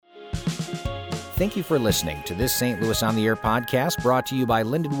Thank you for listening to this St. Louis on the Air podcast brought to you by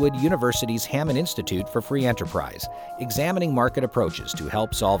Lindenwood University's Hammond Institute for Free Enterprise, examining market approaches to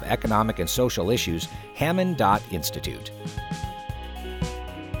help solve economic and social issues, hammond.institute.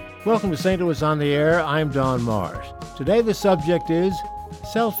 Welcome to St. Louis on the Air. I'm Don Marsh. Today the subject is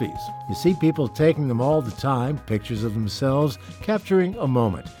selfies. You see people taking them all the time, pictures of themselves, capturing a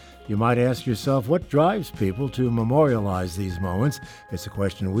moment. You might ask yourself, what drives people to memorialize these moments? It's a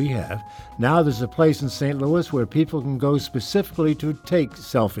question we have. Now there's a place in St. Louis where people can go specifically to take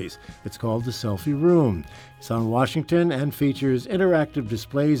selfies. It's called the Selfie Room. It's on Washington and features interactive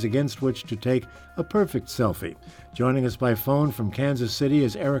displays against which to take a perfect selfie. Joining us by phone from Kansas City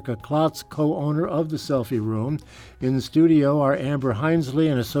is Erica Klotz, co-owner of the Selfie Room. In the studio are Amber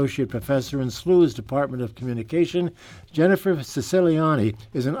Hinesley, an associate professor in SLU's Department of Communication. Jennifer Siciliani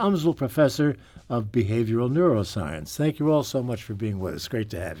is an UMSL professor of behavioral neuroscience. Thank you all so much for being with us. Great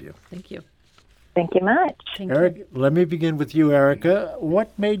to have you. Thank you. Thank you much. Let me begin with you, Erica.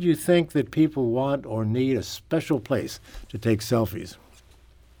 What made you think that people want or need a special place to take selfies?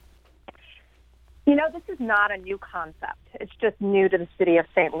 You know, this is not a new concept. It's just new to the city of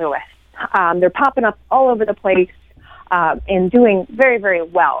St. Louis. They're popping up all over the place and doing very, very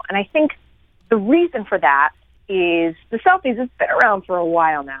well. And I think the reason for that is the selfies has been around for a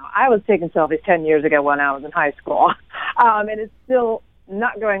while now. I was taking selfies 10 years ago when I was in high school, and it's still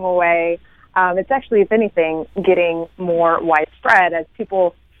not going away. It's actually, if anything, getting more widespread as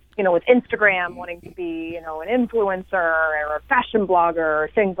people, with Instagram wanting to be, an influencer or a fashion blogger or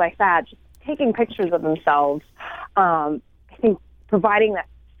things like that, just taking pictures of themselves. I think providing that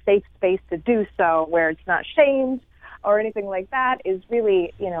safe space to do so where it's not shamed or anything like that is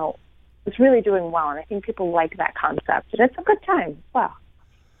really, it's really doing well. And I think people like that concept. And it's a good time. Wow.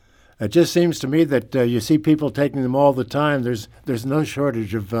 It just seems to me that you see people taking them all the time. There's no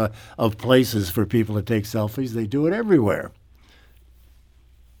shortage of places for people to take selfies. They do it everywhere.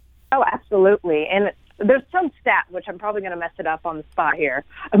 Oh, absolutely. And there's some stat, which I'm probably going to mess it up on the spot here,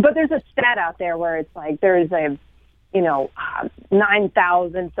 but there's a stat out there where it's like there's 9,000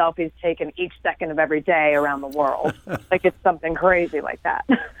 selfies taken each second of every day around the world. Like it's something crazy like that.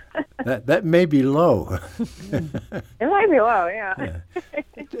 That may be low. It might be low, yeah.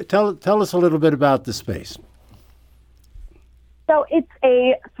 Tell us a little bit about the space. So it's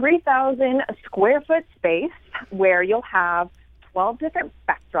a 3,000 square foot space where you'll have 12 different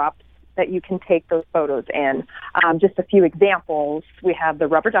backdrops that you can take those photos in. Just a few examples. We have the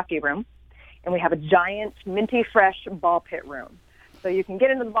rubber ducky room, and we have a giant minty fresh ball pit room. So you can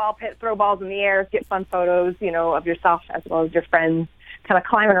get into the ball pit, throw balls in the air, get fun photos, of yourself as well as your friends, kind of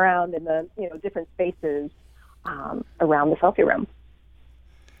climbing around in the different spaces around the selfie room.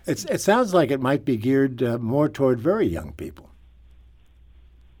 It sounds like it might be geared more toward very young people.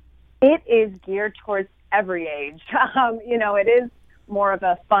 It is geared towards every age. It is more of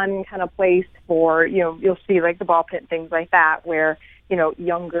a fun kind of place for, you'll see like the ball pit and things like that where,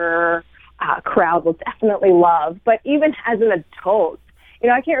 younger crowd will definitely love. But even as an adult,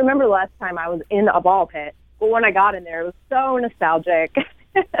 I can't remember the last time I was in a ball pit, but when I got in there, it was so nostalgic.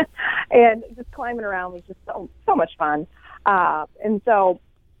 And just climbing around was just so much fun. And so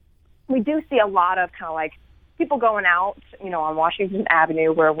we do see a lot of kind of like people going out, on Washington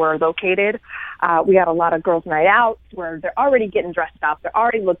Avenue where we're located. We have a lot of girls' night out where they're already getting dressed up. They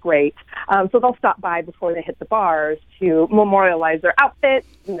already look great. So they'll stop by before they hit the bars to memorialize their outfits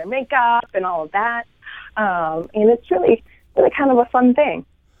and their makeup and all of that. And it's really, really kind of a fun thing.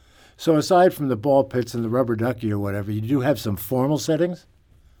 So aside from the ball pits and the rubber ducky or whatever, you do have some formal settings?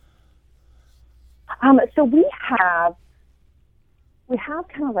 So we have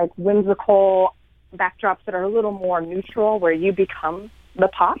kind of like whimsical backdrops that are a little more neutral where you become the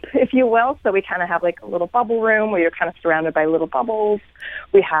pop, if you will. So we kind of have like a little bubble room where you're kind of surrounded by little bubbles.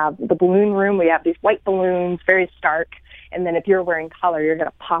 We have the balloon room. We have these white balloons, very stark. And then if you're wearing color, you're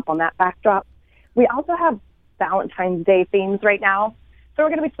going to pop on that backdrop. We also have Valentine's Day themes right now. So we're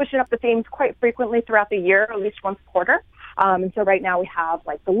going to be switching up the themes quite frequently throughout the year, at least once a quarter. And so right now we have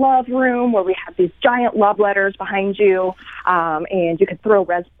like the love room where we have these giant love letters behind you, and you can throw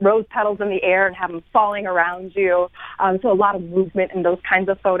rose petals in the air and have them falling around you. So a lot of movement in those kinds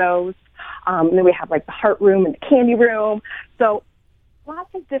of photos. And then we have like the heart room and the candy room. So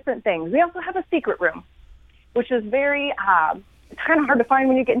lots of different things. We also have a secret room, which is very, it's kind of hard to find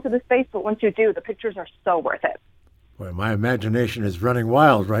when you get into the space, but once you do, the pictures are so worth it. Boy, my imagination is running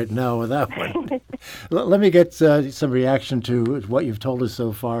wild right now with that one. Let me get some reaction to what you've told us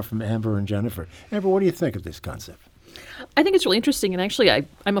so far from Amber and Jennifer. Amber, what do you think of this concept? I think it's really interesting, and actually,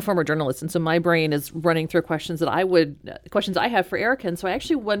 I'm a former journalist, and so my brain is running through questions I have for Erica, and so I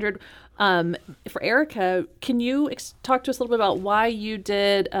actually wondered, for Erica, can you talk to us a little bit about why you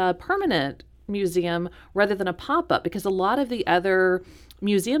did a permanent museum rather than a pop-up? Because a lot of the other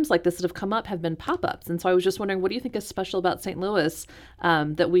museums like this that have come up have been pop-ups, and so I was just wondering, what do you think is special about St. Louis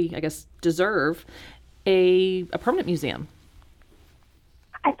that we, I guess, deserve a permanent museum?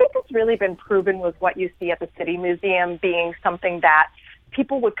 I think it's really been proven with what you see at the City Museum being something that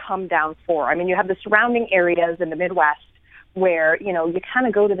people would come down for. I mean, you have the surrounding areas in the Midwest where, you kind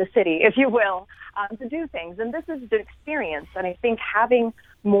of go to the city, if you will, to do things. And this is the experience. And I think having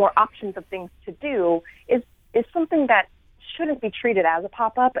more options of things to do is something that shouldn't be treated as a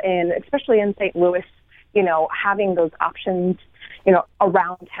pop-up. And especially in St. Louis, having those options,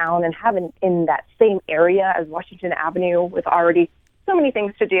 around town and having in that same area as Washington Avenue with already so many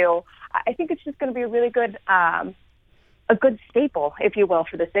things to do, I think it's just going to be a really good, a good staple, if you will,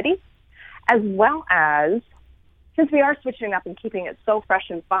 for the city, as well as, since we are switching up and keeping it so fresh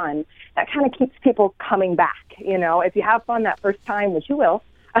and fun, that kind of keeps people coming back. If you have fun that first time, which you will,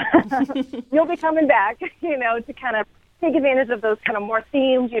 you'll be coming back, to kind of take advantage of those kind of more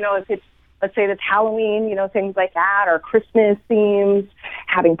themes, if it's, let's say it's Halloween, things like that, or Christmas themes,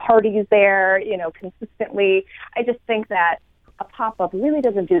 having parties there, consistently. I just think that a pop-up really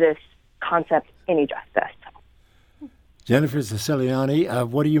doesn't do this concept any justice. Jennifer Siciliani,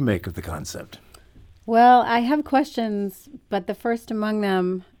 what do you make of the concept? Well, I have questions, but the first among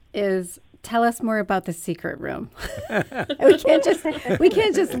them is, tell us more about the secret room. we can't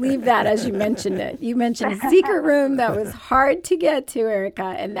just leave that as you mentioned it. You mentioned a secret room that was hard to get to,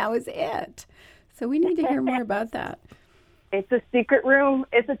 Erica, and that was it. So we need to hear more about that. It's a secret room.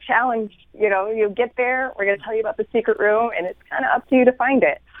 It's a challenge. You get there, we're going to tell you about the secret room, and it's kind of up to you to find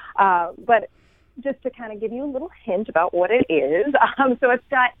it. But just to kind of give you a little hint about what it is. So it's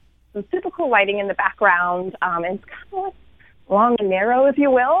got some super cool lighting in the background, and it's kind of like long and narrow, if you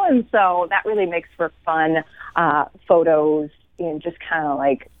will. And so that really makes for fun photos and just kind of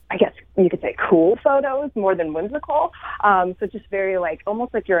like, I guess you could say cool photos more than whimsical. So just very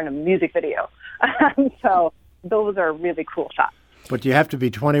almost like you're in a music video. So those are really cool shots. But you have to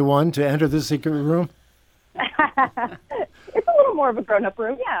be 21 to enter the secret room? It's a little more of a grown-up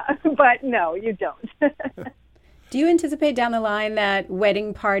room, yeah. But no, you don't. Do you anticipate down the line that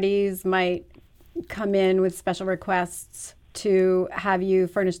wedding parties might come in with special requests to have you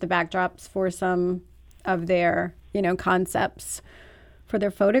furnish the backdrops for some of their, concepts for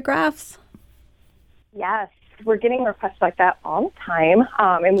their photographs? Yes, we're getting requests like that all the time.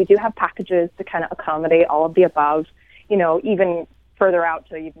 And we do have packages to kind of accommodate all of the above, even further out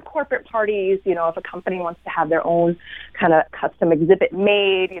to even corporate parties, if a company wants to have their own kind of custom exhibit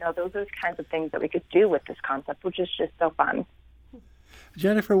made, those are the kinds of things that we could do with this concept, which is just so fun.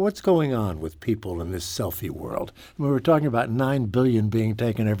 Jennifer, what's going on with people in this selfie world? We were talking about 9 billion being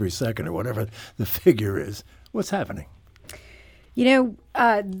taken every second or whatever the figure is. What's happening?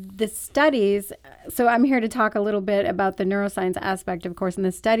 The studies, so I'm here to talk a little bit about the neuroscience aspect, of course, and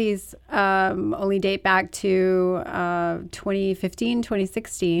the studies only date back to 2015,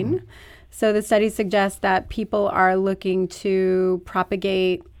 2016. Mm-hmm. So the studies suggest that people are looking to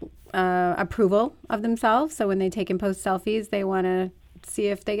propagate approval of themselves. So when they take and post selfies, they want to see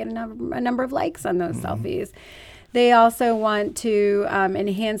if they get a number of likes on those mm-hmm. selfies. They also want to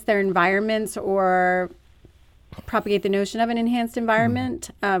enhance their environments or propagate the notion of an enhanced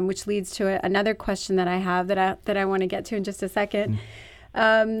environment, which leads to another question that I have that I want to get to in just a second.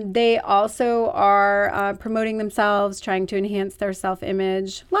 They also are promoting themselves, trying to enhance their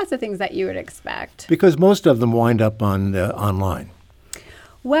self-image, lots of things that you would expect. Because most of them wind up on online.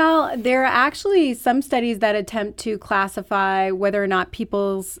 Well, there are actually some studies that attempt to classify whether or not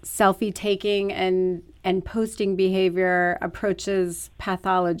people's selfie taking and posting behavior approaches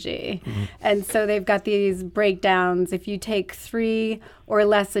pathology. Mm-hmm. And so they've got these breakdowns. If you take 3 or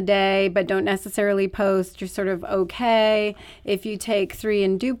less a day but don't necessarily post, you're sort of okay. If you take 3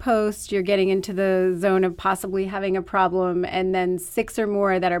 and do post, you're getting into the zone of possibly having a problem. And then 6 or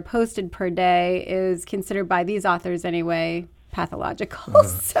more that are posted per day is considered, by these authors anyway, pathological.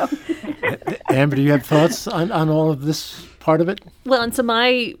 So, Amber, do you have thoughts on all of this part of it? Well, and so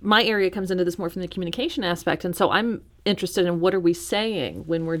my area comes into this more from the communication aspect, and so I'm interested in what are we saying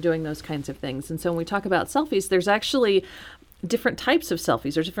when we're doing those kinds of things. And so when we talk about selfies, there's actually different types of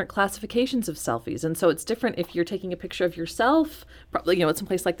selfies. There's different classifications of selfies. And so it's different if you're taking a picture of yourself, probably, at some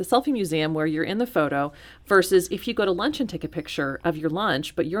place like the Selfie Museum where you're in the photo, versus if you go to lunch and take a picture of your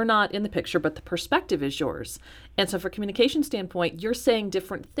lunch, but you're not in the picture, but the perspective is yours. And so for a communication standpoint, you're saying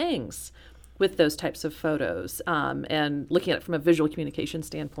different things with those types of photos and looking at it from a visual communication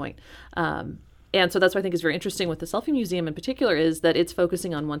standpoint. And so that's what I think is very interesting with the Selfie Museum in particular, is that it's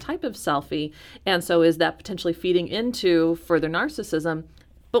focusing on one type of selfie. And so is that potentially feeding into further narcissism?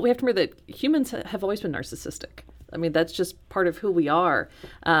 But we have to remember that humans have always been narcissistic. I mean, that's just part of who we are.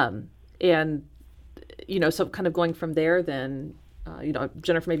 And, so kind of going from there then,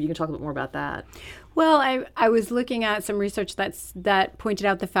 Jennifer, maybe you can talk a bit more about that. Well, I was looking at some research that pointed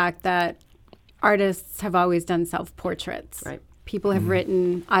out the fact that artists have always done self-portraits. Right. People have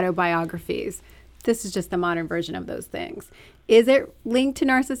written autobiographies. This is just the modern version of those things. Is it linked to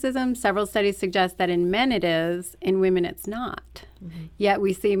narcissism? Several studies suggest that in men it is, in women it's not. Mm-hmm. Yet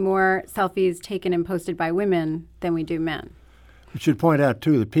we see more selfies taken and posted by women than we do men. We should point out,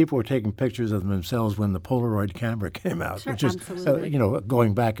 too, that people were taking pictures of themselves when the Polaroid camera came out, Sure, which is, absolutely.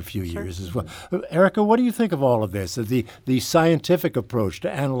 Going back a few years as well. Erica, what do you think of all of this, the scientific approach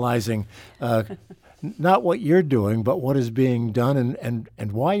to analyzing not what you're doing, but what is being done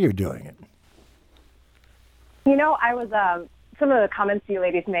and why you're doing it? I was some of the comments you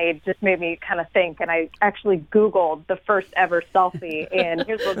ladies made just made me kind of think, and I actually Googled the first ever selfie, and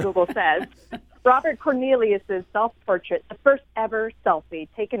here's what Google says. Robert Cornelius's self-portrait, the first ever selfie,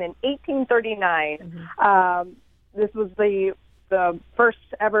 taken in 1839. Mm-hmm. This was the first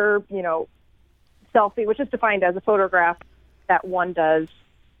ever, selfie, which is defined as a photograph that one does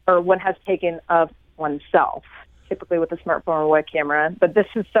or one has taken of oneself, typically with a smartphone or web camera. But this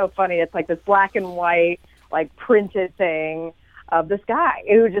is so funny. It's like this black and white, like printed thing of this guy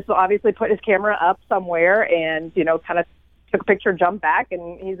who just obviously put his camera up somewhere and, kind of took a picture, jumped back,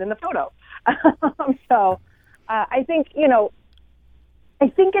 and he's in the photo. So I think, I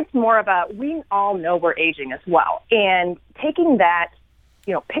think it's more about, we all know we're aging as well. And taking that,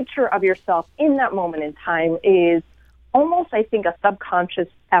 picture of yourself in that moment in time is almost, I think, a subconscious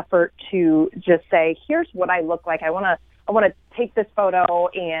effort to just say, here's what I look like. I want to take this photo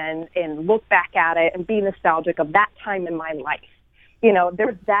and look back at it and be nostalgic of that time in my life.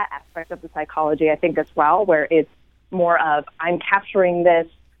 There's that aspect of the psychology, I think, as well, where it's more of, I'm capturing this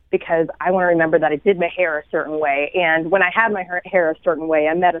because I want to remember that I did my hair a certain way. And when I had my hair a certain way,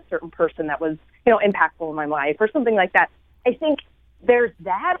 I met a certain person that was, impactful in my life or something like that. I think there's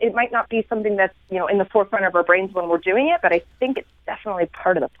that. It might not be something that's, in the forefront of our brains when we're doing it, but I think it's definitely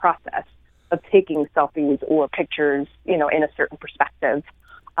part of the process of taking selfies or pictures, in a certain perspective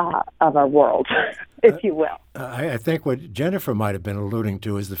of our world, if you will. I think what Jennifer might have been alluding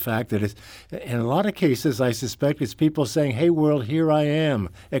to is the fact that in a lot of cases, I suspect it's people saying, "Hey, world, here I am.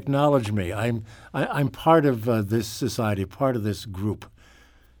 Acknowledge me. I'm part of this society, part of this group."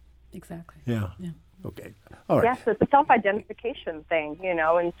 Exactly. Yeah. Okay. All right. Yes, it's a self-identification thing,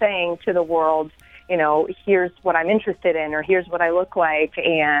 and saying to the world, here's what I'm interested in, or here's what I look like.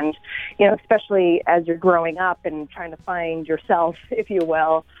 And, especially as you're growing up and trying to find yourself, if you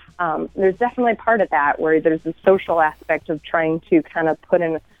will, there's definitely part of that where there's a social aspect of trying to kind of put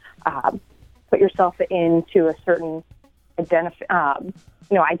yourself into a certain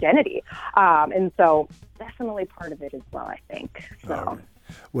identity. And so definitely part of it as well, I think. So. All right.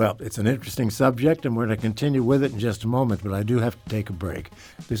 Well, it's an interesting subject, and we're going to continue with it in just a moment, but I do have to take a break.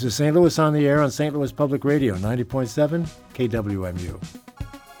 This is St. Louis on the Air on St. Louis Public Radio, 90.7 KWMU.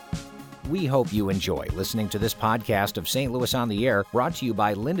 We hope you enjoy listening to this podcast of St. Louis on the Air, brought to you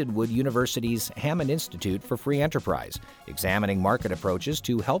by Lindenwood University's Hammond Institute for Free Enterprise, examining market approaches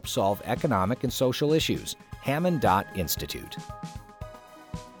to help solve economic and social issues. Hammond.Institute.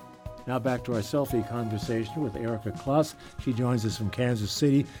 Now back to our selfie conversation with Erica Kloss. She joins us from Kansas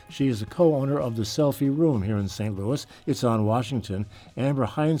City. She is a co-owner of the Selfie Room here in St. Louis. It's on Washington. Amber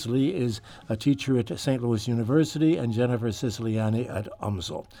Hinesley is a teacher at St. Louis University, and Jennifer Siciliani at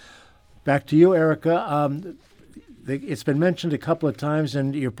UMSL. Back to you, Erica. It's been mentioned a couple of times,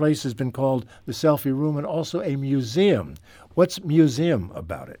 and your place has been called the Selfie Room and also a museum. What's museum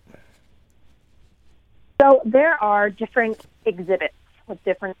about it? So there are different exhibits with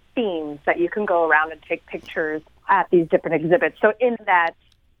different themes that you can go around and take pictures at these different exhibits. So in that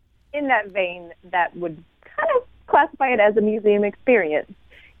vein, that would kind of classify it as a museum experience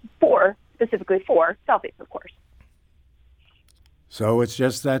specifically for selfies, of course. So it's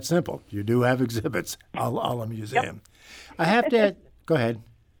just that simple. You do have exhibits a la museum. Yep. I have to go ahead.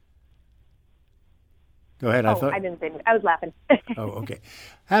 Go ahead. I didn't say anything. I was laughing. Oh, okay.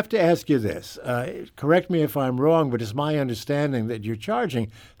 Have to ask you this. Correct me if I'm wrong, but it's my understanding that you're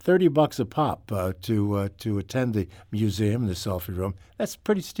charging $30 a pop to attend the museum, the Selfie Room. That's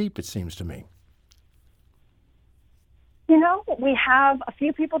pretty steep, it seems to me. We have a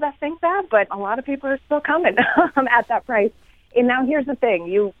few people that think that, but a lot of people are still coming at that price. And now here's the thing,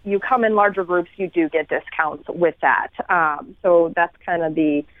 you come in larger groups, you do get discounts with that. So that's kind of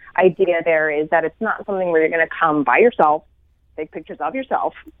the idea there, is that it's not something where you're going to come by yourself, take pictures of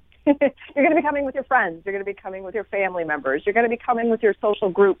yourself. You're going to be coming with your friends. You're going to be coming with your family members. You're going to be coming with your social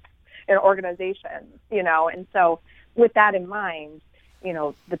groups and organizations, And so with that in mind,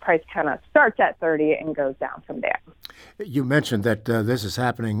 the price kind of starts at $30 and goes down from there. You mentioned that this is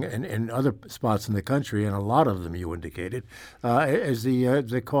happening in other spots in the country, and a lot of them you indicated. Is the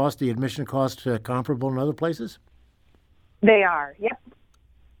admission cost comparable in other places? They are, yep.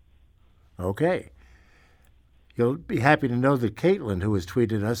 Okay. You'll be happy to know that Caitlin, who has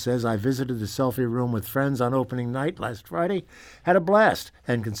tweeted us, says, I visited the selfie room with friends on opening night last Friday, had a blast,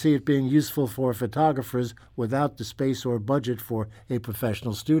 and can see it being useful for photographers without the space or budget for a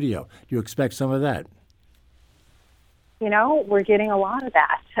professional studio. Do you expect some of that? We're getting a lot of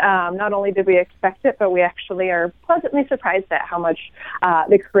that. Not only did we expect it, but we actually are pleasantly surprised at how much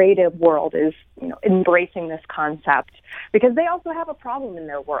the creative world is, embracing this concept, because they also have a problem in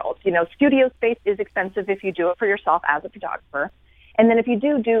their world. Studio space is expensive if you do it for yourself as a photographer. And then if you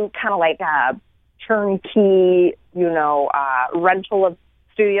do kind of like a turnkey, rental of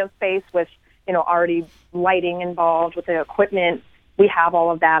studio space with, already lighting involved with the equipment, we have all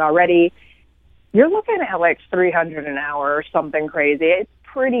of that already. You're looking at like $300 an hour or something crazy. It's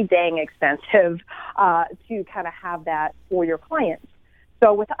pretty dang expensive to kind of have that for your clients.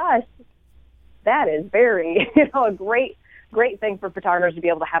 So with us, that is very, a great thing for photographers to be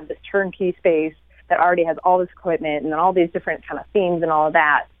able to have this turnkey space that already has all this equipment and all these different kind of themes and all of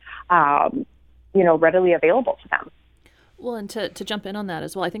that, readily available to them. Well, and to jump in on that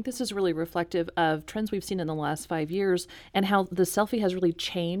as well, I think this is really reflective of trends we've seen in the last 5 years and how the selfie has really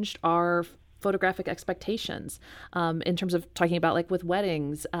changed our photographic expectations in terms of talking about like with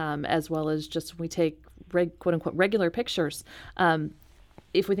weddings, as well as just when we take quote unquote regular pictures.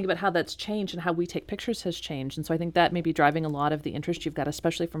 If we think about how that's changed and how we take pictures has changed. And so I think that may be driving a lot of the interest you've got,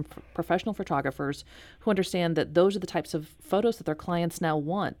 especially from professional photographers who understand that those are the types of photos that their clients now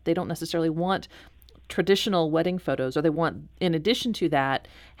want. They don't necessarily want traditional wedding photos, or they want, in addition to that,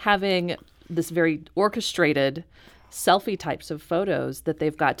 having this very orchestrated selfie types of photos that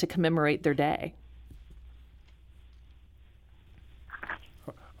they've got to commemorate their day.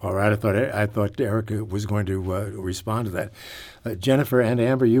 All right, I thought Erica was going to respond to that. Jennifer and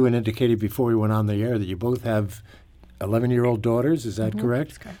Amber, you had indicated before we went on the air that you both have 11-year-old daughters. Is that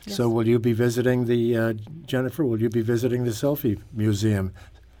correct? That's correct, yes. So will you be visiting Jennifer, will you be visiting the selfie museum,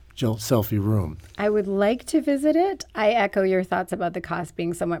 selfie room? I would like to visit it. I echo your thoughts about the cost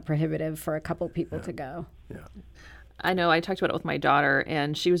being somewhat prohibitive for a couple people to go. Yeah. I know I talked about it with my daughter,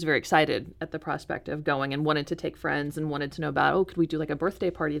 and she was very excited at the prospect of going and wanted to take friends and wanted to know about, could we do like a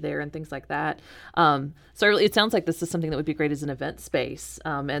birthday party there and things like that. So it sounds like this is something that would be great as an event space.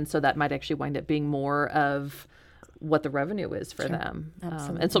 And so that might actually wind up being more of what the revenue is for them. And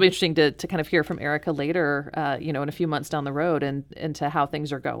so it'll be interesting to kind of hear from Erica later, in a few months down the road and into how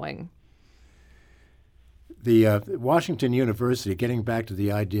things are going. The Washington University, getting back to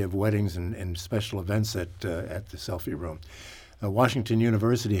the idea of weddings and special events at the selfie room, Washington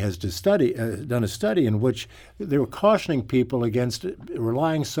University has done a study in which they were cautioning people against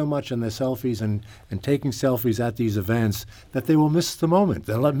relying so much on their selfies and taking selfies at these events that they will miss the moment.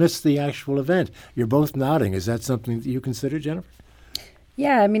 They'll miss the actual event. You're both nodding. Is that something that you consider, Jennifer?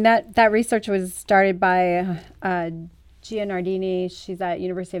 Yeah, I mean, that research was started by Gia Nardini. She's at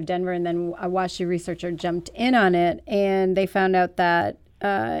University of Denver, and then a WashU researcher jumped in on it, and they found out that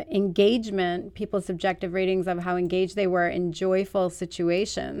engagement, people's subjective ratings of how engaged they were in joyful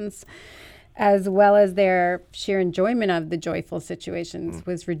situations, as well as their sheer enjoyment of the joyful situations,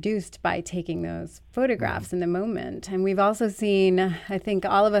 was reduced by taking those photographs in the moment. And we've also seen, I think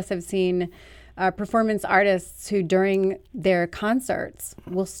all of us have seen, performance artists who during their concerts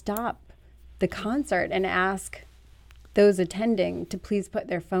will stop the concert and ask those attending to please put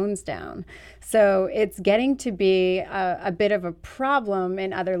their phones down. So it's getting to be a bit of a problem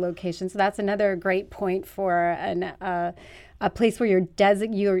in other locations. So that's another great point for a place where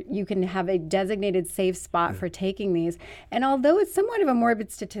you can have a designated safe spot for taking these. And although it's somewhat of a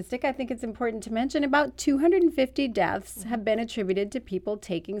morbid statistic, I think it's important to mention about 250 deaths have been attributed to people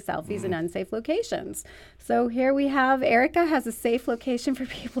taking selfies in unsafe locations. So here we have, Erica has a safe location for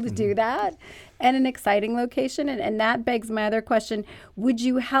people to do that, and an exciting location. And that begs my other question. Would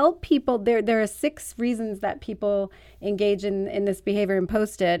you help people? There are 6 reasons that people engage in this behavior and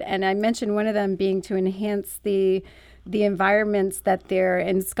post it. And I mentioned one of them being to enhance the environments that they're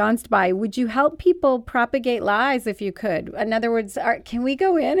ensconced by. Would you help people propagate lies if you could? In other words, can we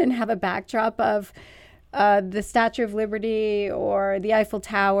go in and have a backdrop of the Statue of Liberty or the Eiffel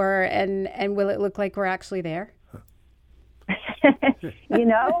Tower, and will it look like we're actually there?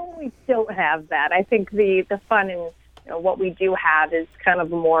 We don't have that. I think the fun in what we do have is kind of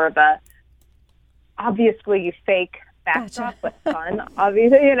more of a obviously fake backdrop, but fun,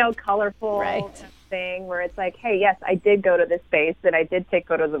 obviously, colorful thing where it's like, hey, yes, I did go to this space and I did take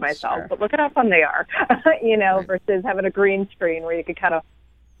photos of myself, but look at how fun they are, versus having a green screen where you could kind of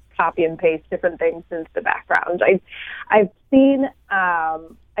copy and paste different things into the background. I've seen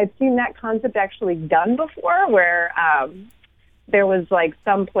that concept actually done before where there was like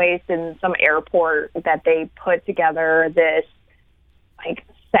some place in some airport that they put together this like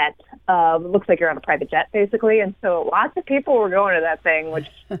set of, looks like you're on a private jet basically, and so lots of people were going to that thing, which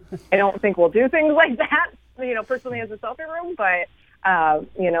I don't think we'll do things like that, personally as a selfie room, but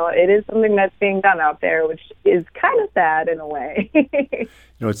it is something that's being done out there, which is kind of sad in a way.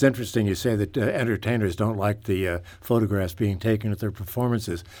 It's interesting you say that entertainers don't like the photographs being taken at their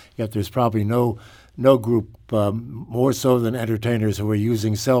performances, yet there's probably no group more so than entertainers who are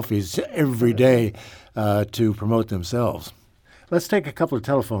using selfies every day to promote themselves. Let's take a couple of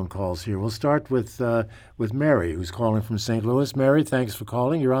telephone calls here. We'll start with Mary, who's calling from St. Louis. Mary, thanks for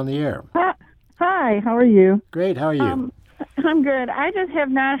calling. You're on the air. Hi, how are you? Great, how are you? I'm good. I just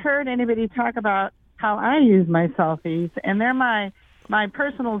have not heard anybody talk about how I use my selfies, and they're my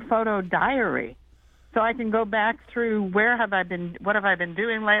personal photo diary. So I can go back through where have I been, what have I been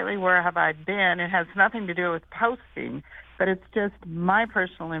doing lately, where have I been. It has nothing to do with posting, but it's just my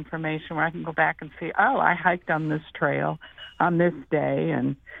personal information where I can go back and see, I hiked on this trail on this day,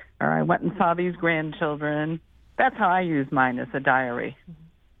 or I went and saw these grandchildren. That's how I use mine, as a diary.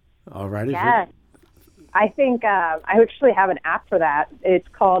 All right. Yes. I think I actually have an app for that. It's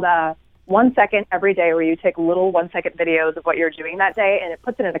called 1 Second every day, where you take little 1 second videos of what you're doing that day, and it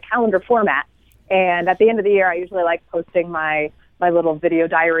puts it in a calendar format. And at the end of the year, I usually like posting my little video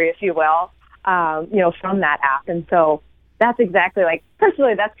diary, if you will, from that app. And so that's exactly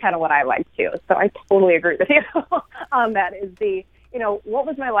personally, that's kind of what I like too. So I totally agree with you on that. Is what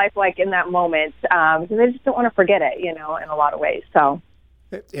was my life like in that moment? Because I just don't want to forget it, in a lot of ways. So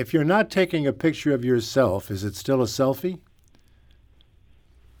if you're not taking a picture of yourself, is it still a selfie?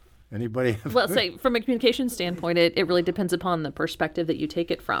 Anybody? Well, say from a communication standpoint, it really depends upon the perspective that you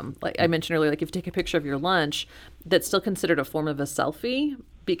take it from. Like I mentioned earlier, if you take a picture of your lunch, that's still considered a form of a selfie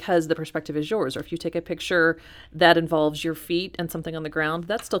because the perspective is yours. Or if you take a picture that involves your feet and something on the ground,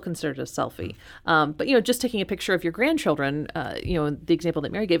 that's still considered a selfie. But just taking a picture of your grandchildren, the example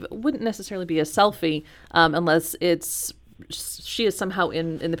that Mary gave, wouldn't necessarily be a selfie unless she is somehow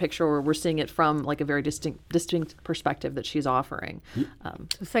in the picture, or we're seeing it from a very distinct perspective that she's offering.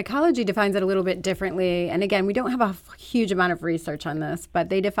 Psychology defines it a little bit differently. And again, we don't have a huge amount of research on this, but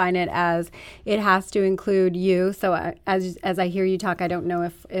they define it as it has to include you. So as I hear you talk, I don't know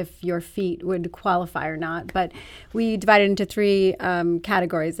if your feet would qualify or not, but we divide it into three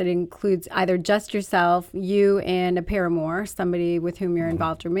categories. It includes either just yourself, you and a paramour, somebody with whom you're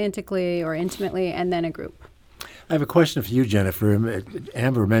involved romantically or intimately, and then a group. I have a question for you, Jennifer.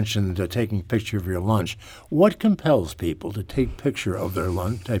 Amber mentioned taking a picture of your lunch. What compels people to take a picture of their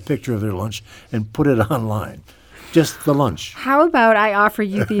lunch, and put it online? Just the lunch. How about I offer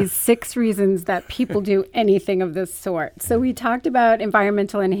you these 6 reasons that people do anything of this sort? So we talked about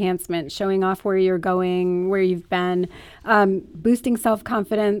environmental enhancement, showing off where you're going, where you've been, boosting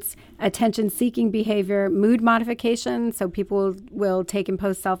self-confidence, attention-seeking behavior, mood modification. So people will take and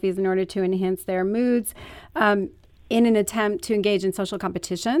post selfies in order to enhance their moods. In an attempt to engage in social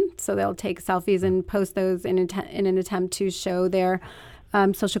competition. So they'll take selfies and post those in an attempt to show their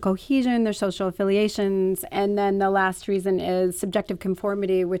social cohesion, their social affiliations. And then the last reason is subjective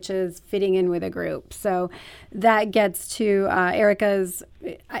conformity, which is fitting in with a group. So that gets to Erica's,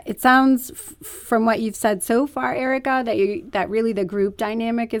 it sounds from what you've said so far, Erica, that really the group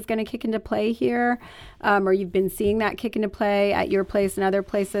dynamic is going to kick into play here, or you've been seeing that kick into play at your place and other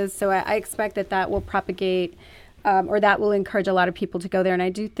places. So I expect that will propagate or that will encourage a lot of people to go there. And I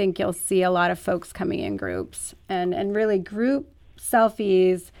do think you'll see a lot of folks coming in groups. And really group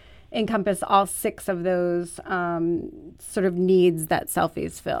selfies encompass all 6 of those sort of needs that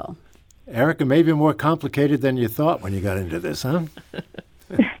selfies fill. Erica, maybe more complicated than you thought when you got into this, huh?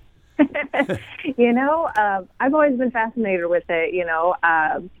 I've always been fascinated with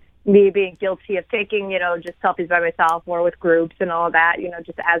it, me being guilty of taking, just selfies by myself or with groups and all of that,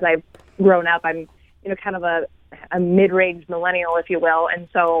 just as I've grown up, I'm, kind of a mid-range millennial, if you will. And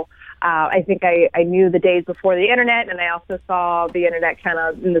so I think I knew the days before the internet, and I also saw the internet kind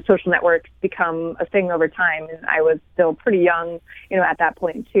of in the social networks become a thing over time. And I was still pretty young, at that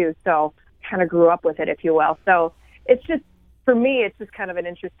point too. So kind of grew up with it, if you will. So it's just, for me, it's just kind of an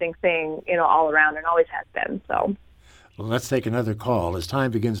interesting thing, all around, and always has been. So. Well, let's take another call. As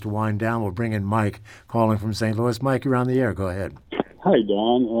time begins to wind down, we'll bring in Mike calling from St. Louis. Mike, you're on the air. Go ahead. Hi,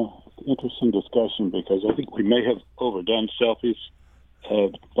 Don. Interesting discussion, because I think we may have overdone selfies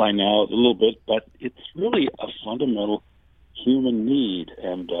by now a little bit, but it's really a fundamental human need.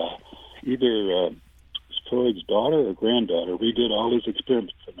 And either Freud's daughter or granddaughter redid all his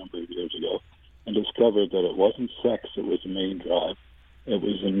experiments a number of years ago and discovered that it wasn't sex that was the main drive. It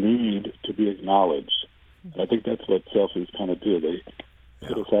was a need to be acknowledged. And I think that's what selfies kind of do. They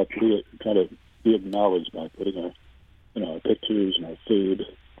put us out to kind of be acknowledged by putting our pictures and our food.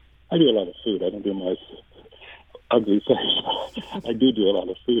 I do a lot of food. I don't do my ugly face. I do a lot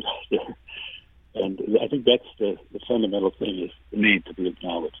of food out there. And I think that's the fundamental thing, is the need to be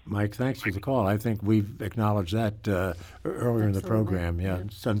acknowledged. Mike, thanks for the call. I think we've acknowledged that earlier in the program. Yeah, it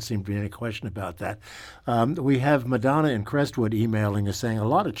doesn't seem to be any question about that. We have Madonna in Crestwood emailing us saying a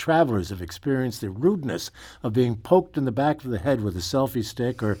lot of travelers have experienced the rudeness of being poked in the back of the head with a selfie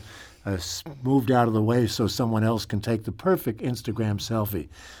stick or moved out of the way so someone else can take the perfect Instagram selfie.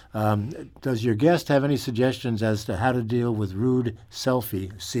 Does your guest have any suggestions as to how to deal with rude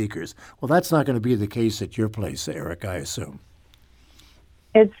selfie seekers? Well, that's not going to be the case at your place, Eric, I assume.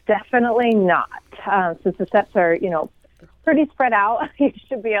 It's definitely not. Since the steps are, pretty spread out, you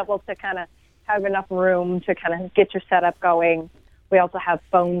should be able to kind of have enough room to kind of get your setup going. We also have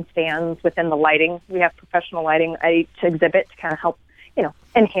phone stands within the lighting. We have professional lighting at each exhibit to kind of help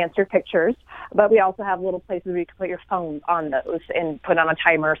enhance your pictures. But we also have little places where you can put your phone on those and put on a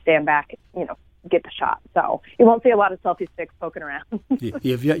timer, stand back, get the shot. So you won't see a lot of selfie sticks poking around.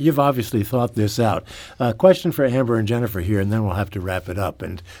 You've obviously thought this out. Question for Amber and Jennifer here, and then we'll have to wrap it up.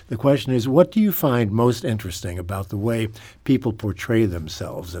 And the question is, what do you find most interesting about the way people portray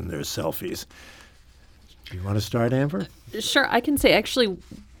themselves in their selfies? Do you want to start, Amber? Sure. I can say, actually,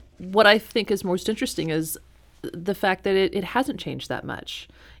 what I think is most interesting is the fact that it hasn't changed that much.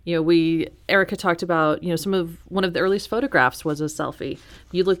 Erica talked about, one of the earliest photographs was a selfie.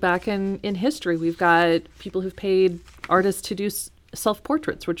 You look back in history, we've got people who've paid artists to do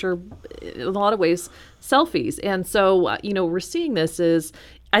self-portraits, which are in a lot of ways selfies. And so, we're seeing this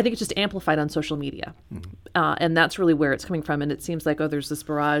I think it's just amplified on social media. And that's really where it's coming from. And it seems like, there's this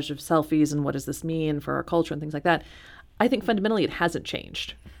barrage of selfies and what does this mean for our culture and things like that. I think fundamentally it hasn't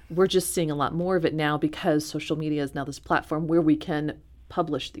changed. We're just seeing a lot more of it now because social media is now this platform where we can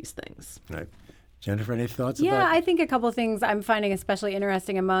publish these things. Right. Jennifer, any thoughts about Yeah, I think a couple of things I'm finding especially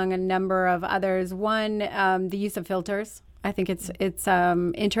interesting among a number of others. One, the use of filters. I think it's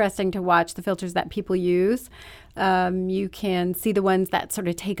interesting to watch the filters that people use. You can see the ones that sort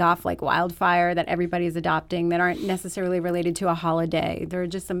of take off like wildfire that everybody's adopting that aren't necessarily related to a holiday. There are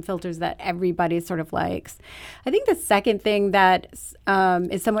just some filters that everybody sort of likes. I think the second thing that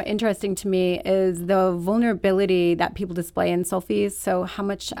is somewhat interesting to me is the vulnerability that people display in selfies. So how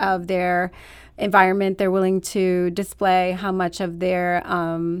much of their environment they're willing to display, how much of their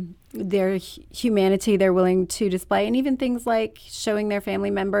humanity they're willing to display, and even things like showing their family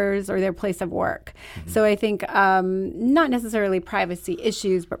members or their place of work. Mm-hmm. So I think not necessarily privacy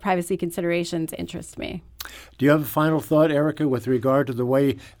issues, but privacy considerations interest me. Do you have a final thought, Erica, with regard to the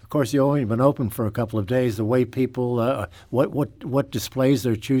way, of course, you've only been open for a couple of days, the way people, what displays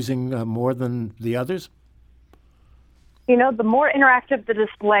they're choosing more than the others? The more interactive the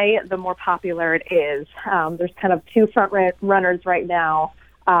display, the more popular it is. There's kind of two front runners right now.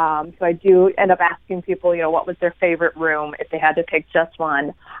 So I do end up asking people, what was their favorite room if they had to pick just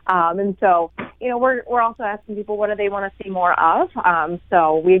one. And so, we're also asking people what do they want to see more of.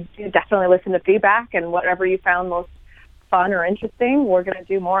 So we do definitely listen to feedback, and whatever you found most fun or interesting, we're going to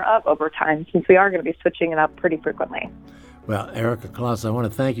do more of over time, since we are going to be switching it up pretty frequently. Well, Erica Kloss, I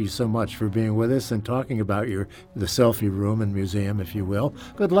want to thank you so much for being with us and talking about the selfie room and museum, if you will.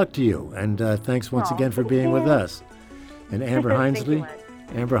 Good luck to you, and thanks once again for being with us. And Amber Hinesley.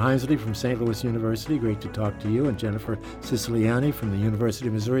 Amber Hinesley from St. Louis University, great to talk to you, and Jennifer Siciliani from the University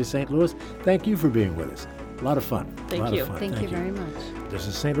of Missouri St. Louis, thank you for being with us. A lot of fun. Thank you. Thank you very much. This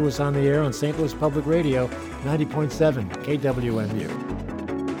is St. Louis on the Air on St. Louis Public Radio, 90.7 KWMU.